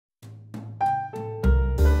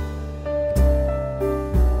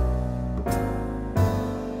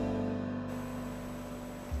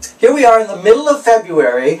Here we are in the middle of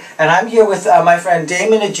February, and I'm here with my friend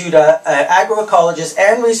Damien Ajuda, agroecologist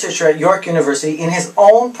and researcher at York University, in his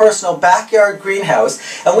own personal backyard greenhouse.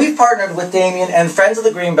 And we've partnered with Damien and Friends of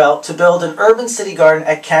the Greenbelt to build an urban city garden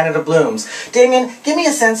at Canada Blooms. Damien, give me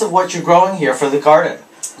a sense of what you're growing here for the garden.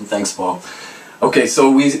 Thanks, Paul. Okay,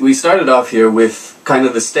 so we started off here with kind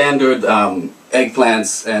of the standard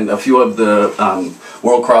eggplants and a few of the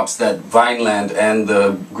world crops that Vineland and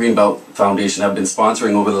the Greenbelt Foundation have been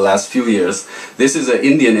sponsoring over the last few years. This is an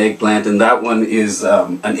Indian eggplant, and that one is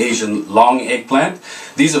an Asian long eggplant.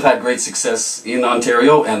 These have had great success in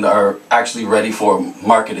Ontario and are actually ready for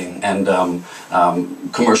marketing and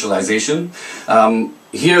commercialization.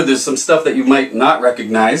 Here there's some stuff that you might not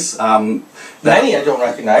recognize. Many I don't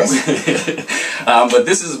recognize. But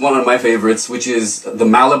this is one of my favorites, which is the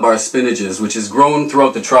Malabar spinaches, which is grown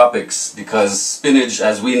throughout the tropics because spinach,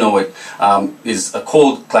 as we know it, is a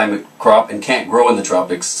cold climate crop and can't grow in the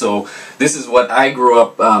tropics. So this is what I grew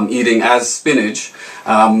up eating as spinach.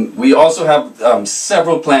 We also have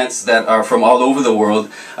several plants that are from all over the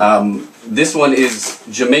world. This one is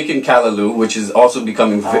Jamaican callaloo, which is also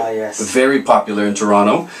becoming very popular in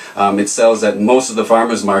Toronto. It sells at most of the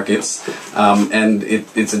farmers markets, and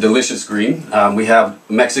it's a delicious green. We have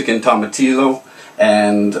Mexican tomatillo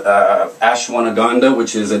and ashwagandha,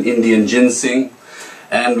 which is an Indian ginseng.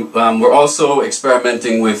 And we're also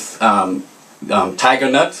experimenting with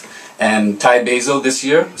tiger nut and Thai basil this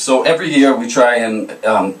year. So every year we try and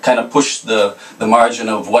kind of push the margin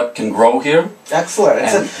of what can grow here. Excellent.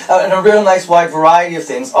 It's a real nice wide variety of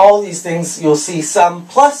things. All these things you'll see some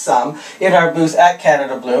plus some in our booth at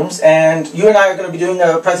Canada Blooms. And you and I are going to be doing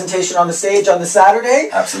a presentation on the stage on the Saturday.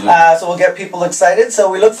 Absolutely. So we'll get people excited. So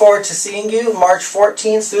we look forward to seeing you March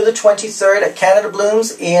 14th through the 23rd at Canada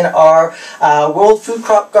Blooms in our World Food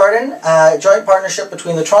Crop Garden, joint partnership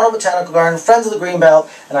between the Toronto Botanical Garden, Friends of the Greenbelt,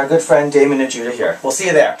 and our good friend Damien Ajuda here. We'll see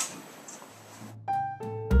you there.